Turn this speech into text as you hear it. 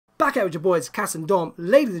Back out with your boys, Cass and Dom.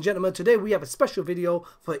 Ladies and gentlemen, today we have a special video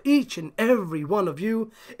for each and every one of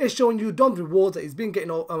you. It's showing you Dom's rewards that he's been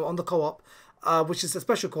getting on the co-op, which is a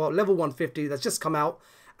special co-op, level 150, that's just come out.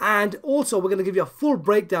 And also, we're going to give you a full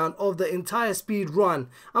breakdown of the entire speed run.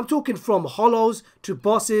 I'm talking from hollows to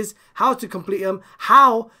bosses, how to complete them,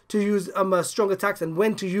 how to use strong attacks and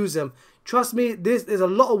when to use them. Trust me, there's a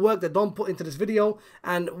lot of work that Dom put into this video,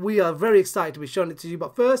 and we are very excited to be showing it to you.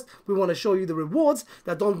 But first, we want to show you the rewards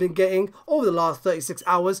that Dom's been getting over the last 36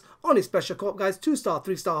 hours on his special co-op, guys. 2-star,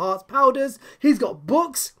 3-star hearts, powders. He's got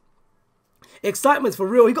books. Excitement's for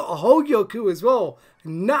real. He got a Hogyoku as well.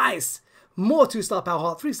 Nice. More 2-star power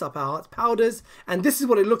heart, 3-star power hearts, powders. And this is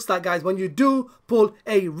what it looks like, guys, when you do pull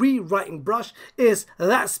a rewriting brush. Is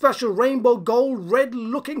that special rainbow gold red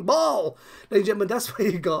looking ball. Ladies and gentlemen, that's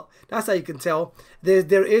what you got. That's how you can tell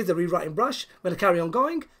there is a rewriting brush. I'm going to carry on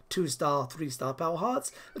going. 2-star, 3-star power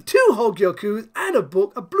hearts, 2 Hogyokus and a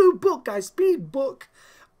book, a blue book, guys, speed book.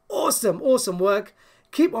 Awesome, awesome work.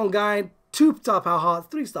 Keep on going. 2-star power hearts,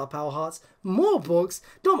 3-star power hearts, more books.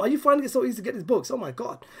 Dom, are you finding it so easy to get these books? Oh my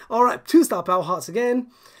god. Alright, 2-star power hearts again.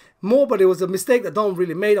 More, but it was a mistake that Dom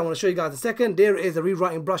really made. I want to show you guys in a second. There is a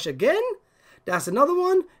rewriting brush again. That's another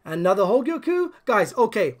one. Another Hogyoku. Guys,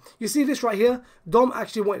 okay. You see this right here? Dom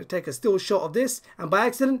actually wanted to take a still shot of this, and by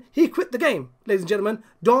accident, he quit the game. Ladies and gentlemen,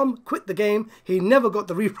 Dom quit the game. He never got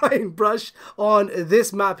the rewriting brush on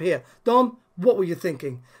this map here. Dom, what were you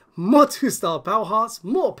thinking? More 2-star power hearts,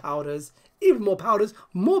 more powders, even more powders,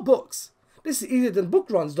 more books. This is easier than book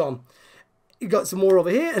runs, Dom. You got some more over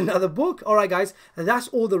here, another book. Alright guys, and that's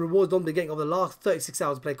all the rewards Dom's been getting over the last 36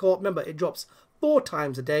 hours to play co-op. Remember, it drops 4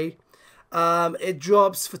 times a day. It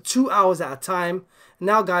drops for 2 hours at a time.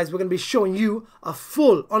 Now guys, we're going to be showing you a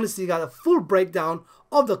full, honestly guys, a full breakdown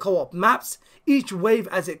of the co-op maps, each wave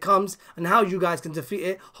as it comes, and how you guys can defeat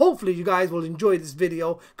it. Hopefully you guys will enjoy this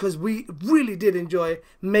video, because we really did enjoy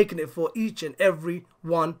making it for each and every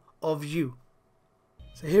one of you.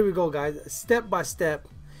 So here we go guys, step by step,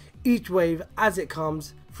 each wave as it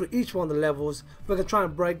comes through each one of the levels. We're going to try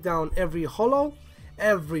and break down every hollow,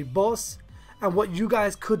 every boss, and what you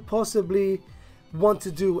guys could possibly want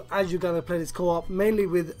to do as you're going to play this co-op, mainly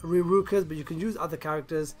with Rirukas, but you can use other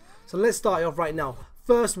characters. So let's start off right now.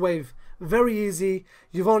 First wave, very easy.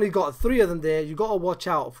 You've only got 3 of them there. You got to watch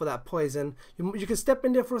out for that poison. You can step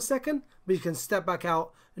in there for a second, but you can step back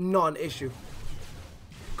out, not an issue.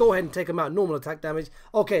 Go ahead and take them out, normal attack damage.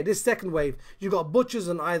 Okay, this second wave, you got butchers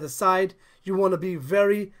on either side. You want to be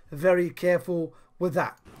very, very careful with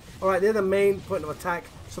that. Alright, they're the main point of attack,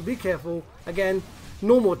 so be careful. Again,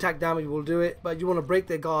 normal attack damage will do it, but you want to break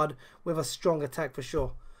their guard with a strong attack for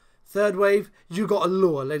sure. Third wave, you got a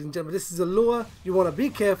lure, ladies and gentlemen. This is a lure. You want to be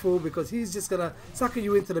careful because he's just going to sucker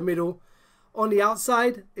you into the middle. On the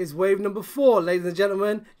outside is wave number 4, ladies and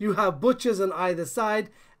gentlemen. You have butchers on either side.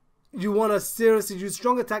 You want to seriously use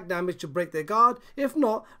strong attack damage to break their guard. If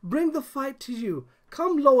not, bring the fight to you.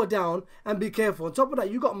 Come lower down and be careful. On top of that,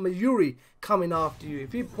 you got Mayuri coming after you.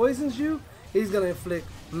 If he poisons you, he's going to inflict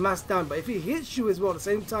mass damage. But if he hits you as well at the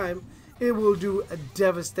same time, it will do a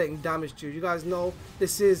devastating damage to you. You guys know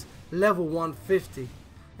this is level 150.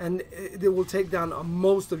 And it will take down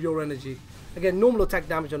most of your energy. Again, normal attack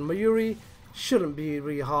damage on Mayuri. Shouldn't be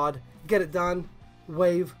really hard. Get it done.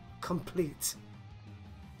 Wave complete.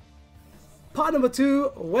 Part number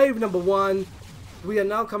 2, wave number 1. We are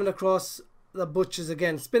now coming across the butchers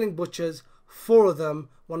again. Spinning butchers. 4 of them.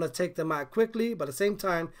 Want to take them out quickly, but at the same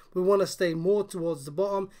time we want to stay more towards the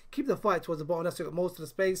bottom. Keep the fight towards the bottom. That's got most of the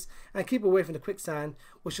space, and keep away from the quicksand,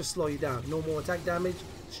 which will slow you down. No more attack damage.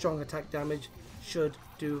 Strong attack damage should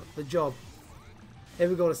do the job. Here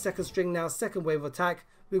we go, the second string now. Second wave of attack.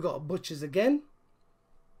 We've got butchers again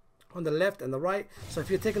on the left and the right, so if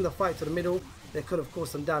you're taking the fight to the middle, they could have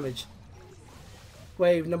caused some damage.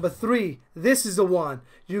 Wave number 3. This is the one.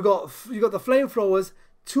 You got the flamethrowers.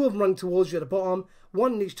 2 of them running towards you at the bottom,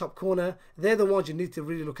 1 in each top corner. They're the ones you need to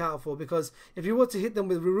really look out for, because if you were to hit them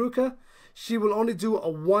with Riruka, she will only do a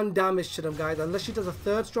 1 damage to them, guys, unless she does a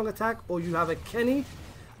 3rd strong attack, or you have a Kenny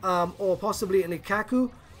or possibly an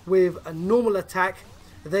Ikaku with a normal attack.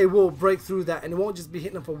 They will break through that, and it won't just be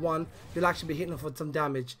hitting them for 1. You'll actually be hitting them for some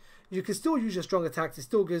damage. You can still use your strong attacks. It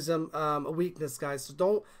still gives them a weakness, guys, so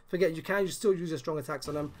don't forget you still use your strong attacks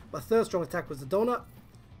on them. But 3rd strong attack was the donut.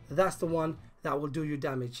 That's the one that will do you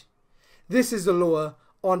damage. This is the lure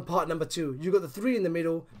on part number 2. You got the 3 in the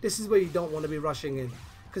middle. This is where you don't want to be rushing in,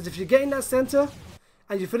 because if you get in that center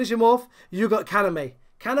and you finish him off, you got Kaname.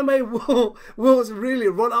 Kaname will really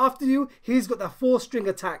run after you. He's got that 4-string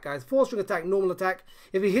attack, guys. 4-string attack, normal attack.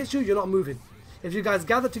 If he hits you, you're not moving. If you guys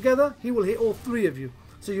gather together, he will hit all 3 of you.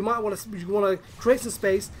 So you might want to create some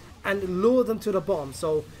space and lure them to the bottom.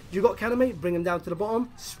 So you got Kaname, bring him down to the bottom,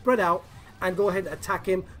 spread out, and go ahead and attack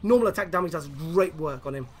him. Normal attack damage does great work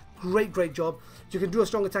on him. Great job. You can do a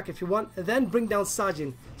strong attack if you want, and then bring down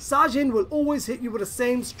Sajin. Sajin will always hit you with the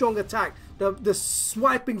same strong attack, the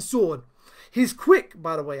swiping sword. He's quick,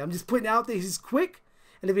 by the way. I'm just putting it out there. He's quick,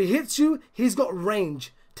 and if he hits you, he's got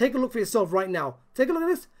range. Take a look for yourself right now. Take a look at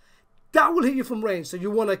this. That will hit you from range. So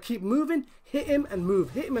you want to keep moving, hit him and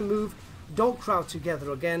move, hit him and move. Don't crowd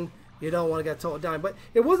together again. You don't want to get total down. But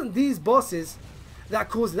it wasn't these bosses that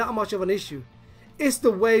caused that much of an issue. It's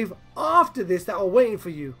the wave after this that are waiting for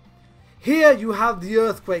you. Here you have the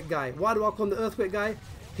earthquake guy. Why do I call him the earthquake guy?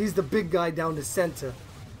 He's the big guy down the center.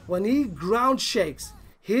 When he ground shakes,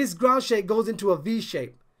 his ground shake goes into a V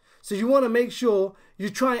shape. So you want to make sure you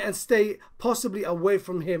try and stay possibly away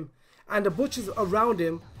from him. And the butchers around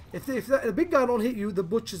him, if the big guy don't hit you, the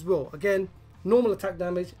butchers will. Again, normal attack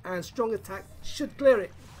damage and strong attack should clear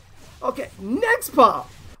it. Okay, next part.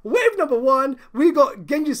 Wave number 1, we got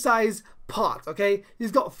Genjisai's part, okay?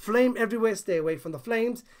 He's got flame everywhere. Stay away from the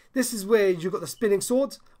flames. This is where you got the spinning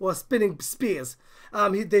swords or spinning spears.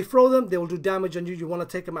 They throw them, they will do damage on you. You want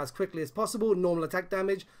to take them out as quickly as possible. Normal attack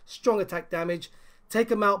damage, strong attack damage. Take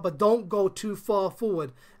them out, but don't go too far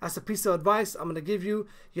forward. That's a piece of advice I'm going to give you.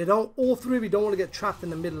 All three of you don't want to get trapped in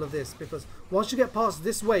the middle of this, because once you get past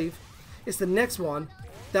this wave, it's the next one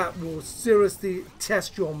that will seriously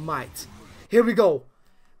test your might. Here we go.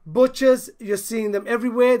 Butchers, you're seeing them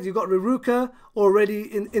everywhere. You got Riruka already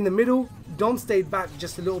in the middle. Dom stayed back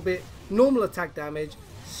just a little bit. Normal attack damage,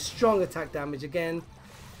 strong attack damage again.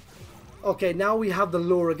 Okay, now we have the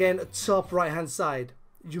lure again, top right hand side.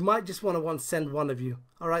 You might just want to send one of you.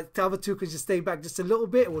 Alright, the other two could just stay back just a little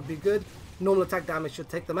bit. It would be good. Normal attack damage should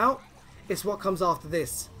take them out. It's what comes after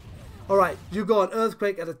this. Alright, you got an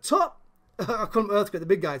earthquake at the top. I call them earthquake, the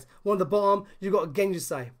big guys. One at the bottom, you got a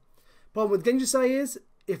Genjisai. Problem with Genjisai is,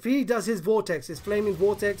 if he does his vortex, his flaming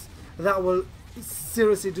vortex, that will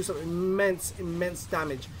seriously do some immense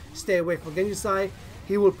damage. Stay away from Genjisai.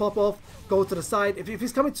 He will pop off, go to the side. If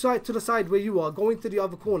he's coming to the side where you are, going to the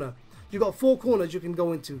other corner, you got 4 corners you can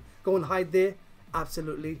go into. Go and hide there.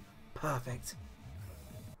 Absolutely perfect.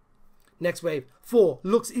 Next wave. 4.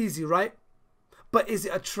 Looks easy, right? But is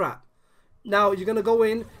it a trap? Now you're going to go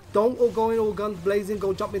in. Don't go in all guns blazing.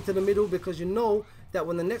 Go jump into the middle, because you know that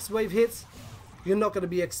when the next wave hits, you're not going to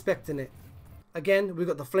be expecting it. Again, we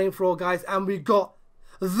got the flamethrower guys, and we got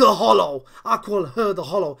the Hollow. I call her the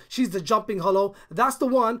Hollow. She's the jumping Hollow. That's the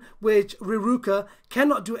one which Riruka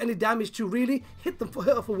cannot do any damage to, really. Hit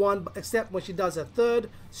her for 1, except when she does her 3rd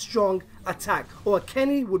strong attack. Or a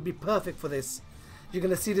Kenny would be perfect for this. You're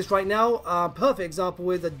going to see this right now. Perfect example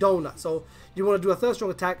with a donut. So you want to do a 3rd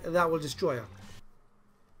strong attack, that will destroy her.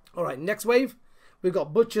 Alright, next wave. We've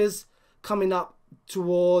got Butchers coming up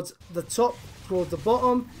towards the top, towards the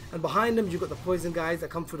bottom, and behind them you've got the poison guys that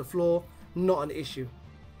come through the floor. Not an issue.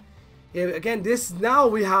 Yeah, again, now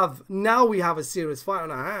we have a serious fight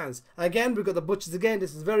on our hands. Again, we've got the Butchers again.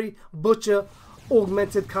 This is very Butcher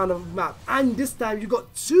augmented kind of map, and this time you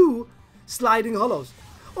got 2 sliding hollows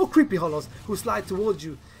or creepy hollows who slide towards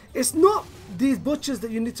you. It's not these Butchers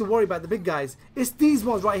that you need to worry about, the big guys. It's these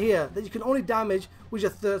ones right here that you can only damage with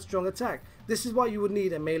your 3rd strong attack. This is why you would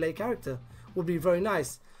need a melee character. Would be very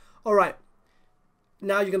nice. Alright,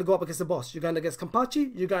 now you're going to go up against the boss. You're going against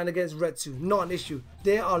Kampachi, you're going against Retsu. Not an issue.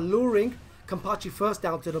 They are luring Kampachi first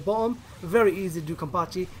down to the bottom. Very easy to do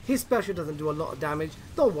Kampachi. His special doesn't do a lot of damage.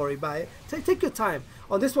 Don't worry about it. Take your time.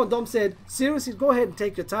 On this one, Dom said, seriously, go ahead and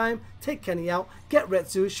take your time. Take Kenny out. Get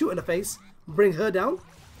Retsu, shoot in the face. Bring her down.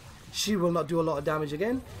 She will not do a lot of damage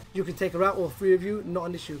again. You can take her out, all 3 of you. Not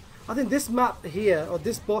an issue. I think this map here, or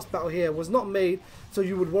this boss battle here, was not made so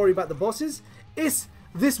you would worry about the bosses. It's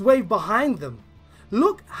this wave behind them.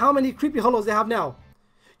 Look how many creepy hollows they have now.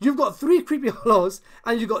 You've got 3 creepy hollows,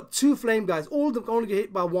 and you've got 2 flame guys. All of them can only get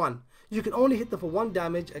hit by 1. You can only hit them for 1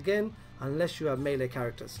 damage, again, unless you have melee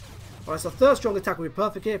characters. Alright, so 3rd strong attack would be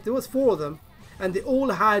perfect here. If there was 4 of them, and they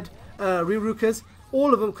all had Rirukas,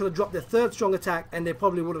 all of them could have dropped their 3rd strong attack, and they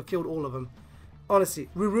probably would have killed all of them. Honestly,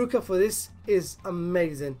 Riruka for this is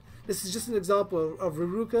amazing. This is just an example of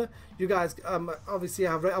Riruka. You guys obviously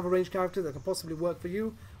have other range characters that can possibly work for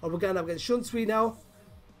you. We're going up against Shunsui now.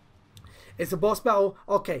 It's a boss battle.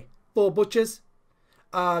 Okay, 4 Butchers.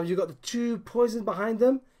 You got the 2 poisons behind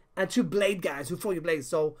them, and 2 blade guys who throw your blades.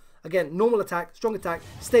 So again, normal attack, strong attack,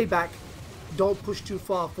 stay back. Don't push too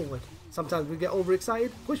far forward. Sometimes we get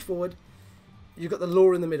overexcited. Push forward. You got the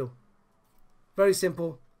lure in the middle. Very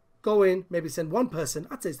simple. Go in, maybe send 1 person.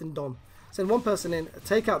 I'd say send Dom. Send 1 person in,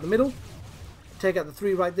 take out the middle, take out the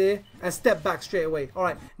 3 right there, and step back straight away.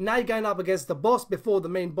 Alright, now you're going up against the boss before the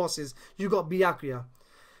main bosses. You got Byakuya.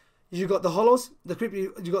 You got the hollows,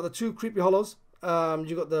 you got the 2 creepy hollows,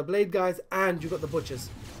 you got the blade guys, and you got the butchers.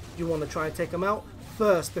 You want to try and take them out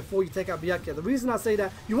first before you take out Byakuya. The reason I say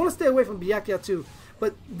that, you want to stay away from Byakuya too,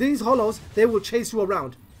 but these hollows, they will chase you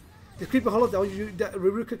around. The creepy hollows that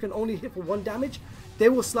Riruka can only hit for 1 damage, they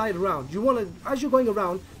will slide around. You want to, as you're going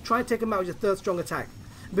around, try and take them out with your 3rd strong attack.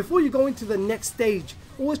 Before you go into the next stage,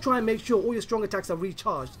 always try and make sure all your strong attacks are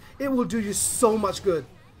recharged. It will do you so much good.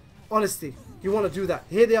 Honestly, you want to do that.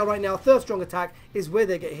 Here they are right now. 3rd strong attack is where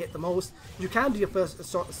they get hit the most. You can do your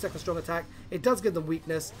 2nd strong attack. It does give them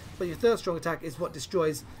weakness, but your 3rd strong attack is what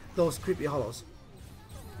destroys those creepy hollows.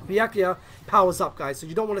 Byakuya powers up, guys, so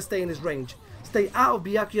you don't want to stay in his range. Stay out of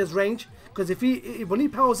Byakuya's range, because when he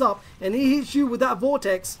powers up and he hits you with that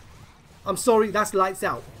vortex, I'm sorry, that's lights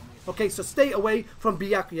out. Okay, so stay away from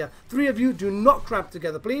Byakuya. 3 of you, do not cramp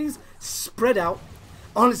together, please. Spread out.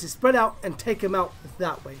 Honestly, spread out and take him out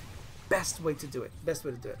that way. Best way to do it. Best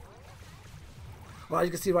way to do it. Right,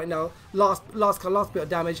 you can see right now, last bit of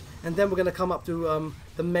damage, and then we're going to come up to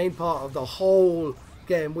the main part of the whole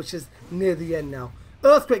game, which is near the end now.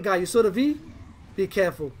 Earthquake guy, you saw the V? Be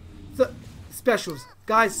careful. Specials.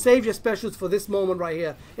 Guys, save your specials for this moment right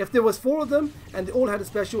here. If there was 4 of them, and they all had a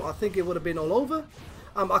special, I think it would have been all over.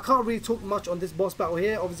 I can't really talk much on this boss battle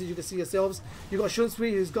here. Obviously, you can see yourselves. You got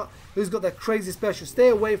Shunsui, who's got that crazy special. Stay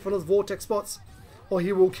away from those vortex spots, or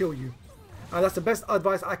he will kill you. And that's the best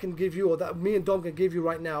advice I can give you, or that me and Dom can give you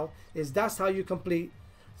right now, is that's how you complete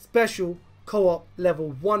special co-op level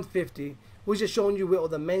 150. We're just showing you where all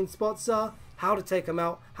the main spots are, how to take them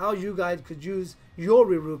out, how you guys could use your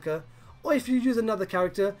Riruka, or if you use another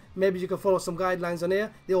character, maybe you can follow some guidelines on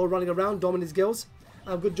here. They're all running around, Dom and his girls.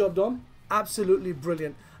 Good job, Dom. Absolutely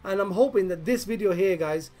brilliant. And I'm hoping that this video here,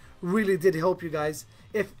 guys, really did help you guys.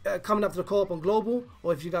 If coming up to the co-op on global,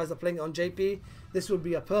 or if you guys are playing it on JP, this would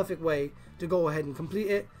be a perfect way to go ahead and complete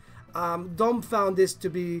it. Dom found this to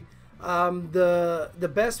be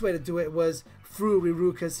the best way to do it was through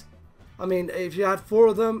Rirukas. I mean, if you had 4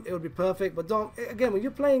 of them, it would be perfect. But Dom, again, when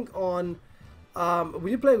you're playing on, when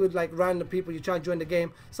you play with like random people, you try and join the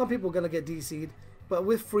game, some people are gonna get DC'd. But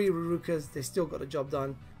with 3 Rirukas, they still got the job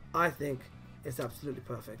done. I think it's absolutely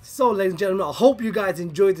perfect. So, ladies and gentlemen, I hope you guys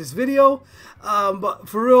enjoyed this video. But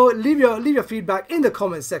for real, leave your feedback in the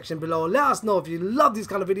comment section below. Let us know if you love these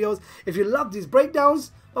kind of videos, if you love these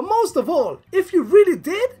breakdowns. But most of all, if you really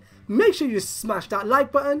did, make sure you smash that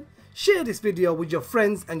like button, share this video with your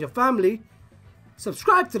friends and your family,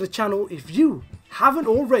 subscribe to the channel if you haven't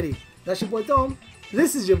already. That's your boy Dom.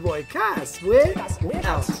 This is your boy Cass. We're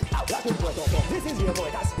out. This is your boy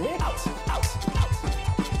Cass. We're out.